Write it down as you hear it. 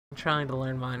I'm trying to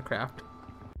learn Minecraft.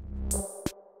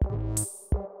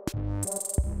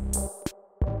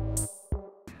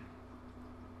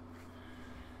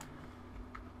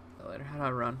 Later, how do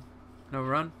I run? No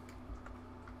run?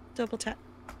 Double tap.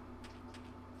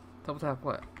 Double tap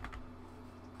what?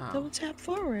 Oh. Double tap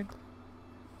forward.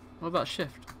 What about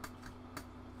shift?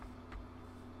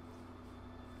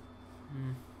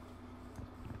 Hmm.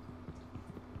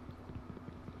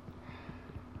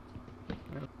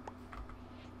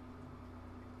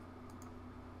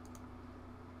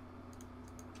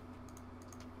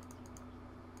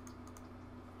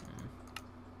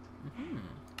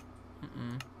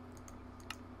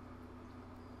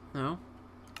 No.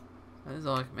 That is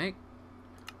all I can make.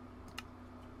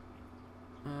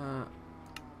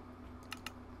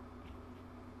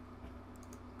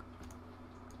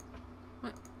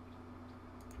 What?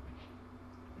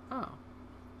 Oh.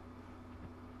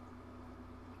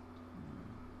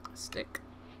 A stick?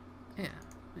 Yeah,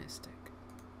 a stick.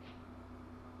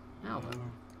 Now what?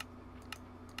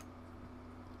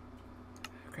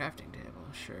 Crafting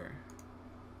table, sure.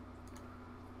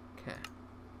 Okay.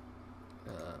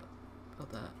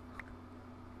 Build that.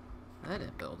 I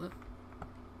didn't build it.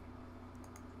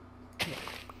 Yeah.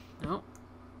 Nope.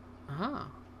 Uh-huh.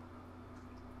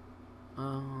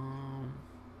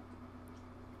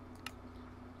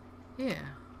 Yeah.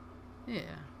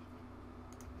 Yeah.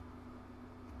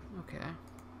 Okay.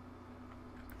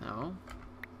 No.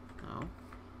 No.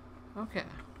 Okay.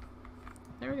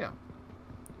 There we go.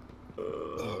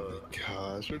 Oh my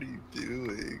gosh, what are you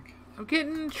doing? I'm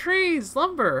getting trees,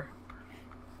 lumber.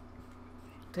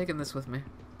 Taking this with me.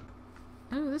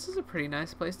 Oh, this is a pretty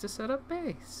nice place to set up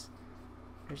base.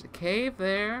 There's a cave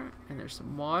there, and there's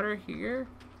some water here.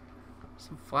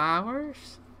 Some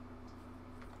flowers.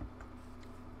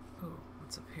 Oh,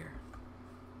 what's up here?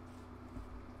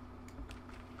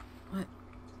 What?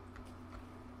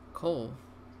 Coal.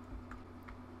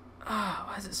 Ah,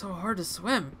 why is it so hard to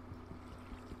swim?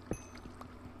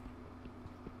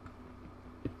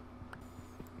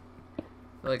 I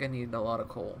feel like I need a lot of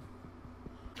coal.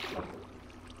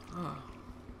 Oh.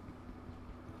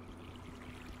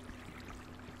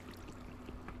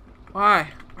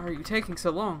 Why are you taking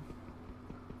so long?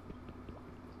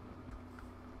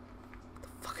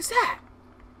 What the fuck is that?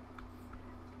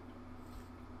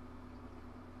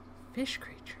 Fish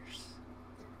creatures.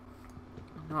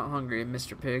 I'm not hungry,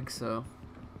 Mr. Pig, so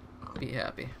be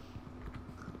happy.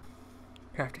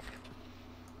 Crafting.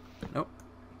 Nope.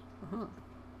 Uh-huh.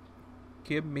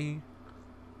 Give me.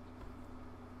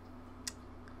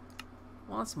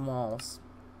 Want some walls.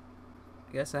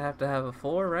 Guess I have to have a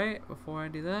floor, right? Before I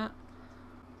do that.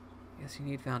 Guess you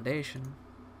need foundation.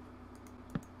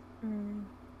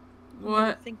 What?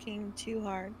 You're thinking too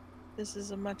hard. This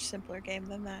is a much simpler game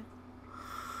than that.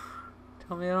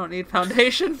 Tell me I don't need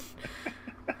foundation?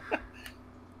 How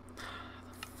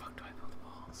the fuck do I build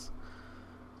walls?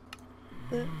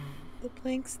 The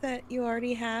planks that you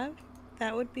already have,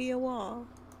 that would be a wall.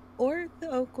 Or the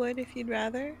oak wood if you'd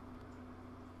rather.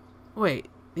 Wait,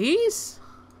 these?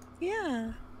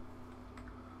 Yeah,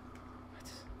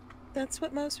 What? that's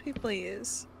what most people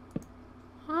use.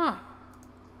 Huh.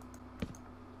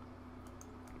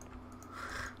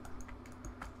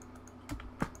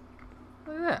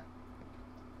 Look at that.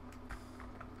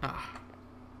 Ah.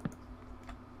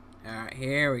 Alright,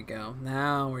 here we go.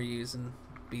 Now we're using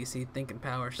BC thinking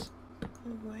powers.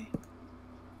 Oh boy.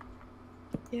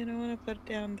 You don't want to put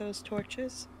down those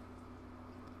torches?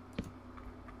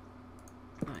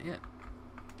 Not yet.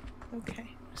 Okay.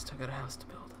 I still got a house to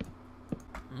build.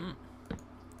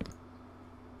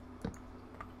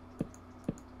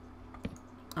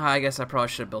 I guess I probably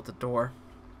should have built a door.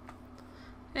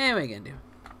 And what are you gonna do?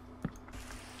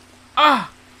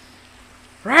 Ah!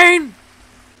 Rain!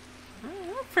 Oh,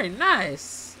 that's pretty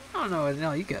nice. I don't know what the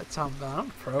hell you got talking about.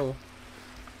 I'm pro.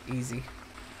 Easy.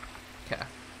 Okay.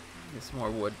 Get some more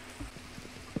wood.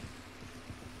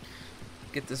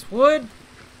 Get this wood.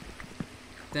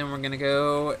 Then we're gonna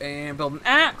go and build an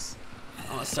axe. I'm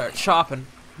gonna start chopping.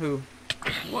 Who?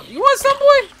 What? You want some,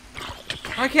 boy?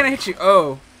 Why can't I hit you?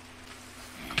 Oh.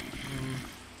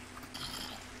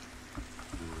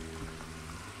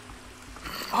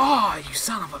 Oh, you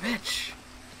son of a bitch.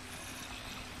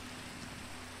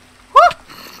 Woo!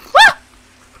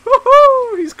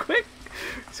 Woohoo! He's quick.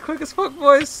 He's quick as fuck,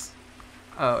 boys.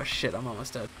 Oh, shit. I'm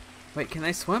almost dead. Wait, can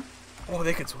they swim? Oh,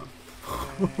 they can swim.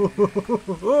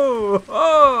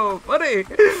 Oh, buddy.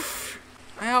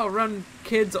 I outrun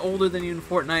kids older than you in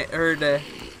Fortnite every day.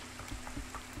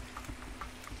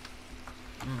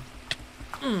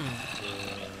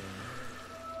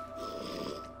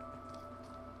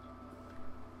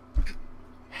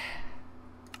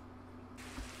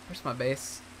 Where's my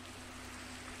base?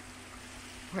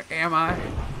 Where am I?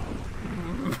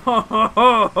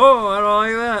 Oh, I don't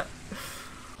like that.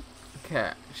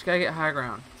 Okay, just gotta get high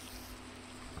ground.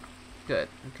 Good,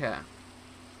 okay.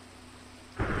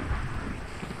 Oh,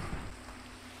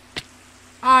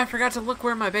 I forgot to look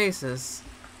where my base is.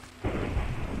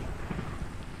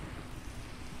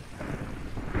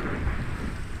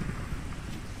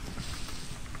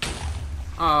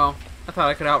 Oh, I thought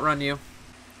I could outrun you.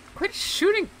 Quit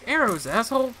shooting arrows,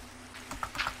 asshole.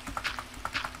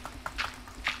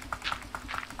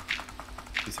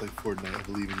 Just like Fortnite, I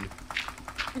believe in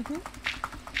you.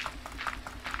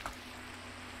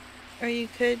 Or you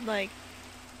could, like,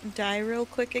 die real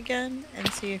quick again and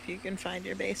see if you can find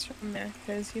your base from there,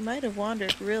 because you might have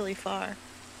wandered really far.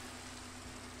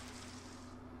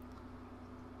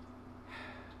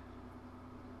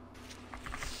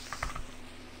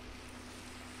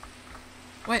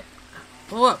 Wait,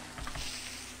 blow up.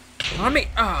 Not on me.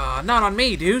 Ah, not on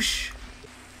me, douche.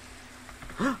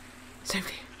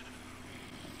 Safety.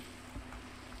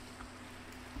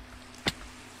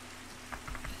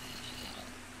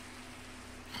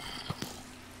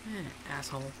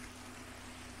 Asshole.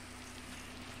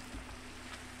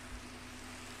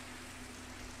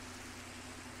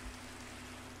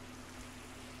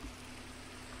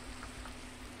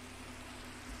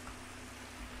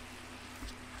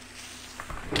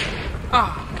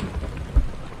 Ah.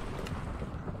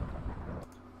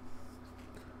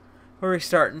 We're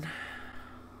restarting.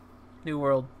 New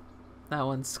world. That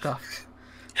one's scuffed.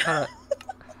 How'd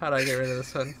I get rid of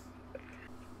this one?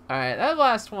 Alright, that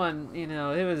last one, you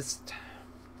know, it was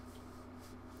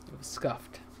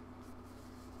scuffed.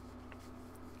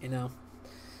 You know,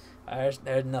 there's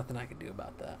nothing I can do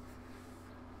about that.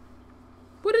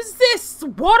 What is this?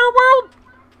 Water world?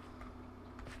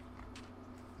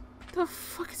 The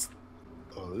fuck is...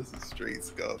 Oh, this is straight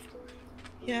scuffed.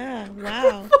 Yeah,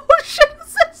 wow. What shit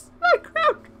is this?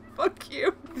 Minecraft. Fuck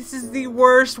you. This is the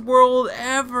worst world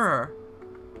ever.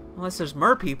 Unless there's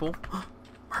mer people.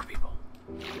 Mer people.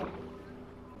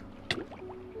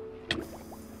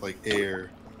 Like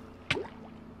air.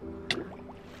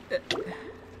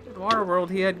 In Water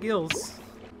World, he had gills.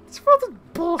 This world is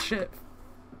bullshit.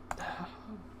 Yeah,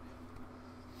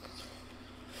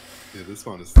 this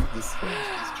one is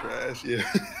trash. Yeah.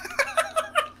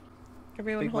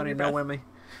 Everyone Big hold money, your no breath. whammy.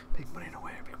 Big money, no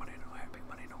whammy. Big money, no whammy. Big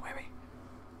money, no whammy.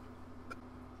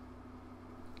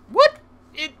 What?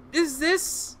 Is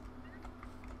this?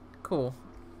 Cool.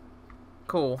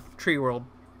 Cool. Tree world.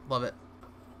 Love it.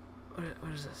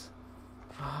 What is this?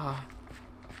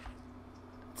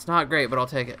 It's not great, but I'll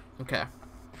take it. Okay.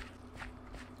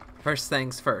 First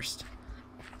things first.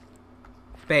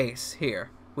 Base here.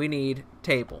 We need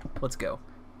table. Let's go.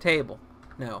 Table.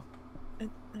 No.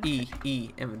 Okay. E.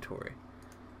 Inventory.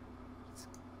 Let's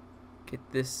get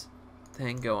this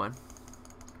thing going.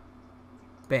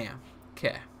 Bam.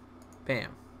 Okay.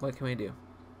 Bam. What can we do?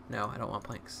 No, I don't want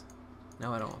planks.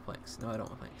 No, I don't want planks. No, I don't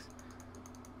want planks.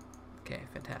 Okay,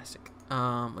 fantastic.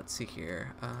 Let's see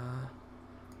here.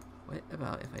 What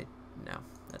about if I... No,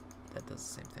 that does the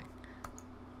same thing.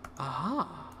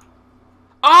 Aha!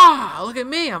 Ah! Look at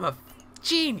me! I'm a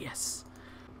genius!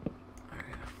 Alright,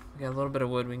 we got a little bit of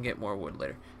wood. We can get more wood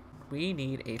later. We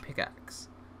need a pickaxe.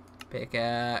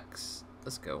 Pickaxe.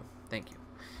 Let's go. Thank you.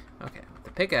 Okay, with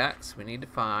the pickaxe, we need to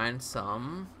find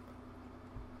some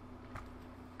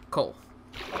coal.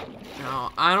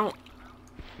 Now, I don't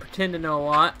pretend to know a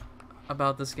lot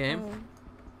about this game, Oh.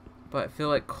 but I feel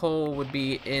like coal would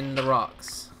be in the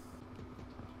rocks.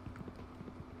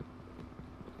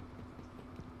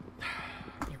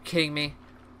 Are you kidding me?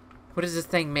 What is this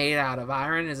thing made out of?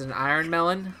 Iron? Is it an iron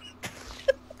melon?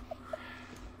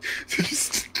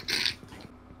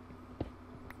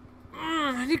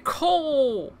 I need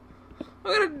coal!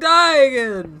 I'm gonna die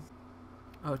again!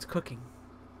 Oh, it's cooking.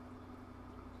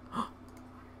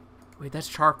 Wait, that's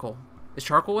charcoal. Is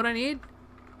charcoal what I need?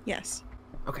 Yes.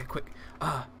 Okay, quick.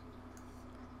 Oh.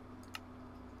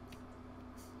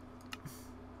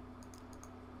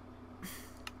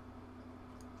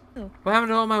 What happened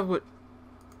to all my wood?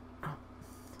 Oh.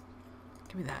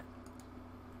 Give me that.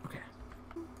 Okay.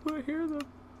 I hear them.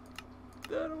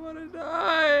 I don't want to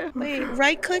die. Wait,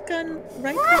 right click on your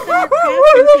crafting What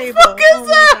the table. fuck is Oh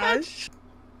that? my gosh.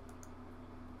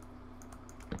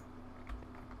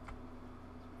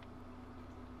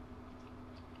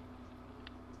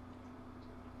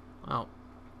 Well,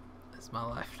 that's my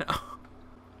life now.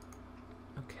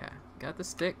 Okay, got the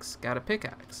sticks, got a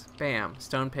pickaxe. Bam,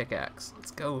 stone pickaxe.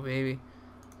 Let's go, baby.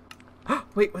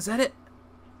 Wait, was that it?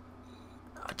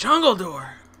 A jungle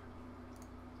door.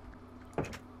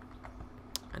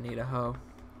 I need a hoe.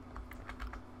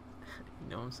 You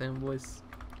know what I'm saying, boys?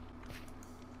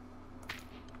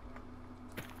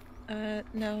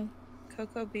 No.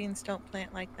 Cocoa beans don't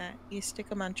plant like that. You stick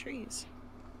them on trees.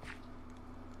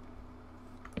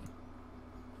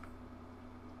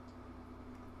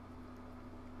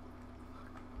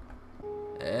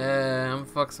 Yeah, I'm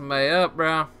fuck somebody up,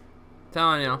 bro.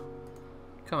 Telling y'all.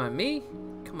 Coming at me?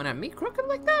 Coming at me crooked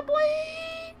like that,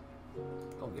 boy?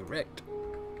 Gonna get wrecked.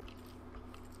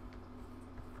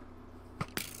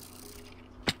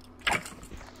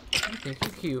 You think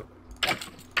you're cute.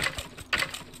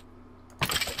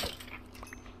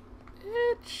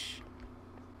 Bitch.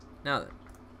 Now then.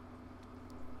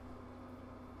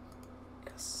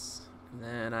 Yes. And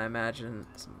then I imagine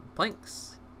some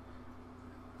planks.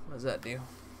 What does that do?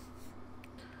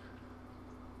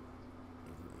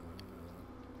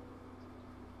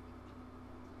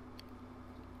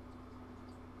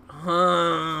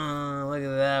 Look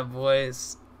at that,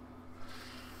 boys.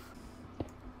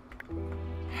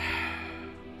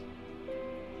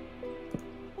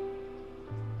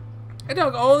 I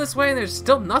dug all this way and there's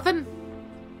still nothing?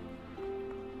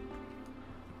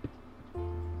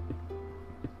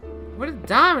 Where are the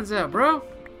diamonds at, bro?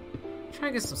 I'm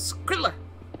trying to get some Skrilla.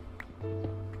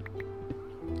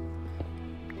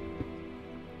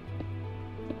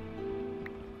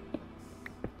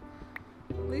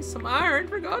 At least some iron,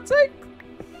 for God's sake.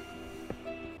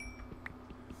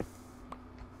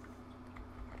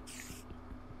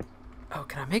 Oh,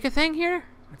 can I make a thing here?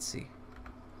 Let's see.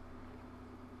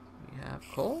 We have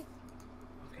coal.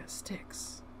 We got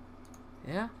sticks.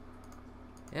 Yeah?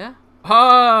 Yeah?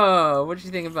 Oh, what do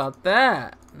you think about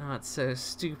that? Not so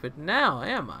stupid now,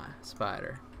 am I,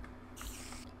 spider?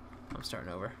 I'm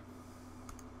starting over.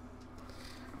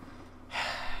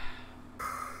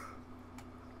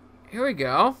 Here we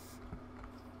go.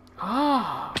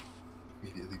 Oh.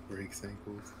 Immediately breaks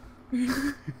ankles.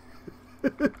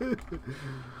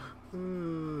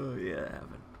 Oh, yeah,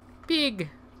 having big.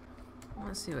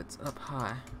 Let's see what's up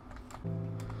high.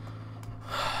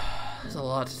 There's a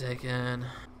lot to take in.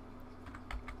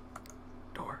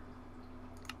 Door.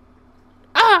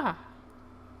 Ah!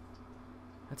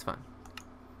 That's fine.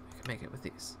 I can make it with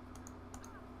these.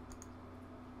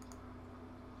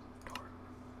 Door.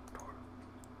 Door.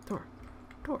 Door.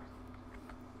 Door.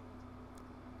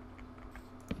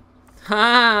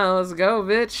 Ha! Let's go,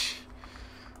 bitch.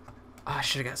 Oh, I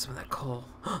should have got some of that coal.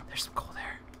 There's some coal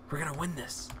there. We're gonna win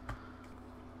this.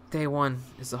 Day one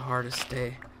is the hardest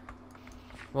day.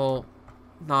 Well,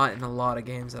 not in a lot of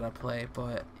games that I play,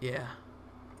 but yeah.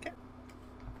 Okay.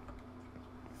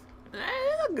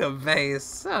 That's a good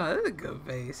base. Oh, that's a good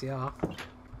base, y'all.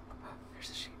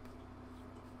 There's a sheep.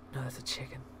 No, that's a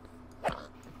chicken.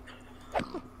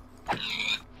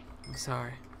 I'm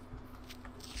sorry.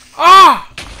 Ah!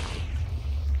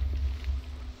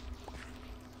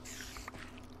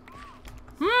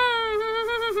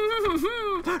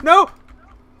 No!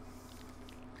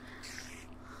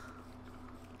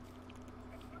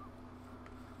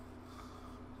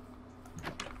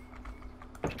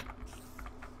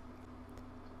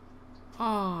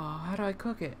 Oh, how do I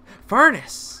cook it?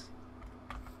 Furnace!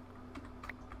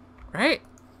 Right?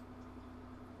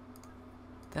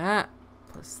 That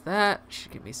plus that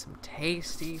should give me some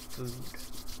tasty food.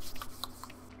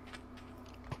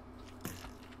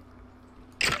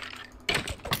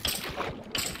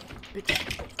 Bitch.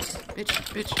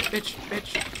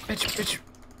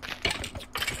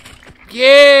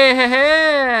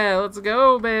 Yeah! Let's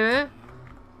go, baby.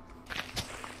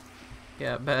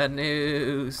 Got bad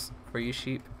news for you,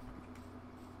 sheep.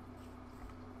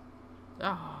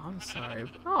 Oh, I'm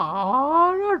sorry.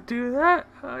 Oh, don't do that.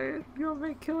 You'll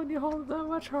make killing you whole that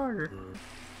much harder.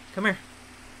 Come here.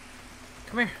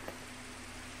 Come here.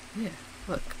 Yeah,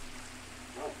 look.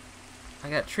 I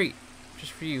got a treat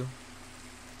just for you.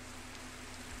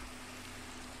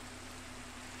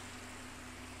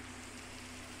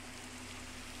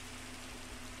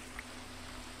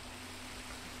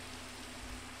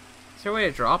 Is there a way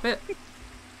to drop it?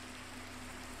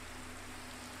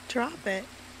 Drop it.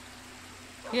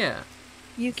 Yeah.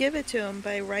 You give it to him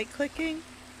by right-clicking.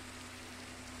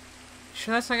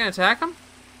 Sure that's not gonna attack him?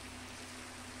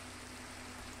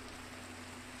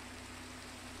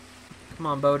 Come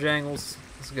on, Bojangles.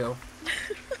 Let's go.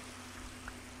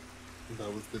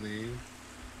 That was the name.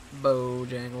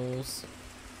 Bojangles.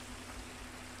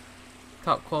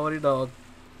 Top quality dog.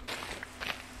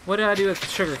 What did I do with the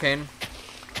sugarcane?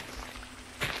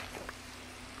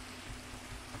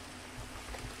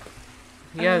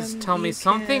 You guys tell me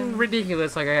something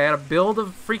ridiculous like I gotta build a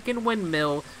freaking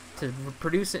windmill to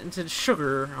produce it into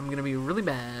sugar. I'm gonna be really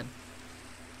mad.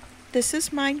 This is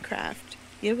Minecraft.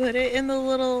 You put it in the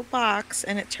little box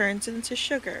and it turns into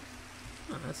sugar.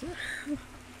 Oh, that's it.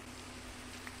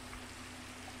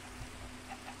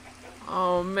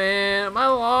 Oh man, am I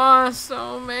lost?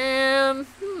 Oh man.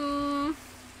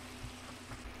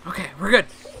 Okay, we're good.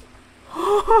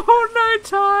 Oh,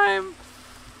 nighttime.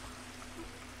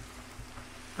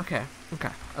 Okay.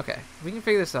 We can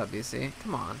figure this out, BC.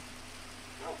 Come on.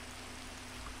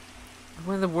 I'm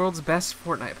one of the world's best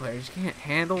Fortnite players. You can't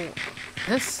handle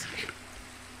this.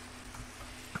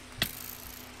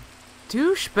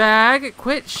 Douchebag,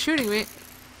 quit shooting me.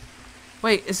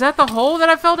 Wait, is that the hole that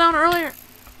I fell down earlier?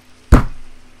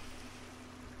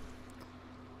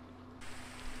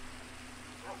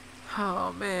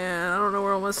 Oh man, I don't know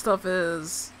where all my stuff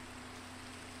is.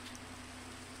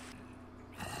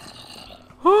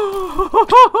 Oh,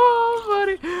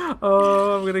 buddy.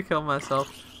 Oh, I'm gonna kill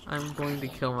myself. I'm going to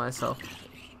kill myself.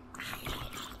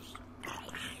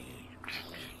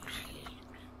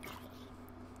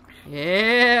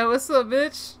 Yeah, what's up,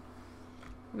 bitch?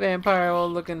 Vampire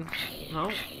old looking.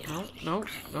 No.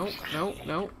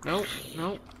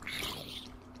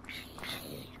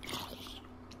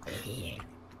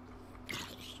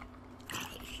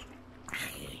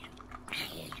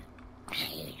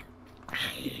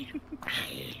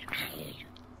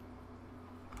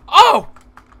 Oh!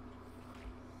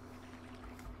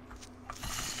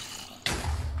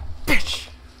 Bitch!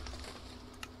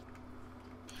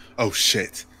 Oh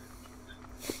shit.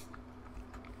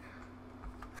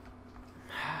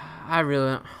 I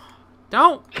really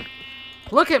don't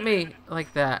look at me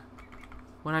like that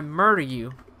when I murder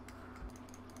you.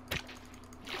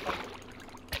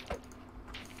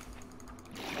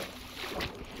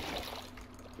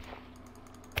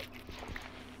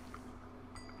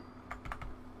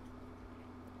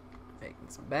 Making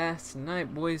some baths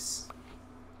tonight, boys.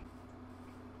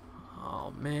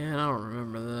 Oh man, I don't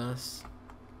remember this.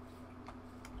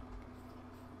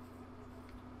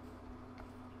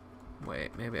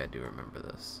 Wait, maybe I do remember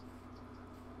this.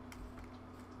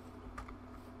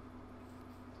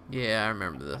 Yeah, I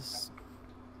remember this.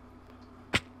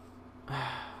 I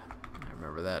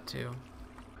remember that too.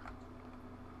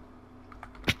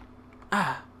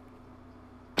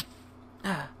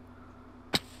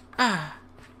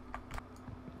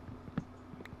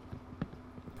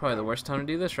 Probably the worst time to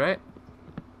do this, right?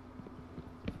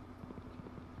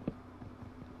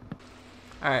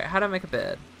 Alright, how do I make a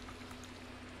bed?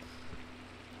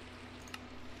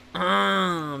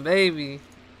 Baby.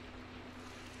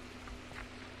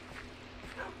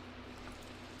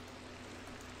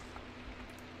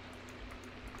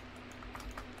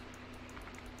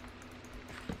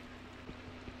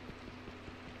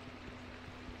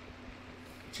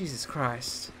 Jesus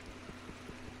Christ.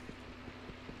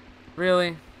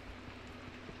 Really?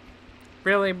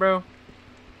 Really, bro?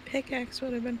 Pickaxe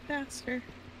would have been faster.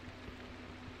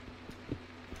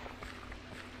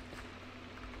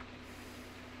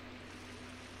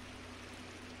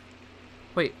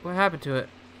 Wait, what happened to it?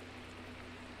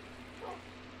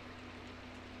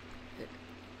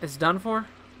 It's done for?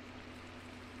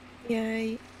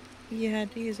 Yeah, you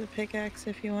had to use a pickaxe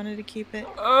if you wanted to keep it.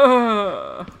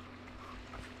 Ugh.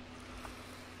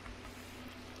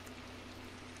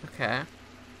 Okay.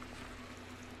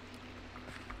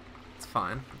 It's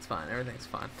fine. It's fine. Everything's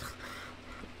fine.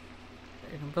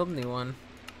 You can build a new one.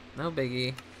 No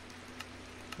biggie.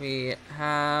 We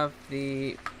have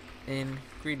the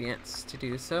ingredients to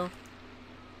do so,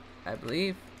 I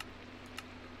believe.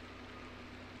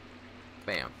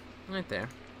 Bam. Right there.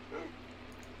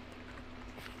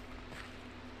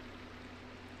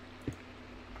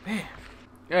 Bam.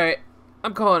 Alright.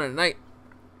 I'm calling it a night.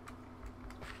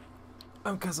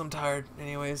 Because I'm tired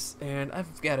anyways, and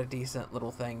I've got a decent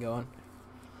little thing going.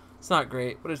 It's not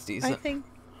great, but it's decent.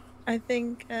 I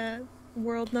think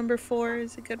world number 4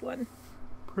 is a good one.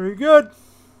 Pretty good.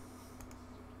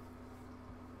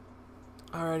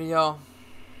 Alrighty, y'all.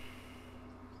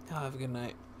 Y'all have a good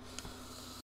night.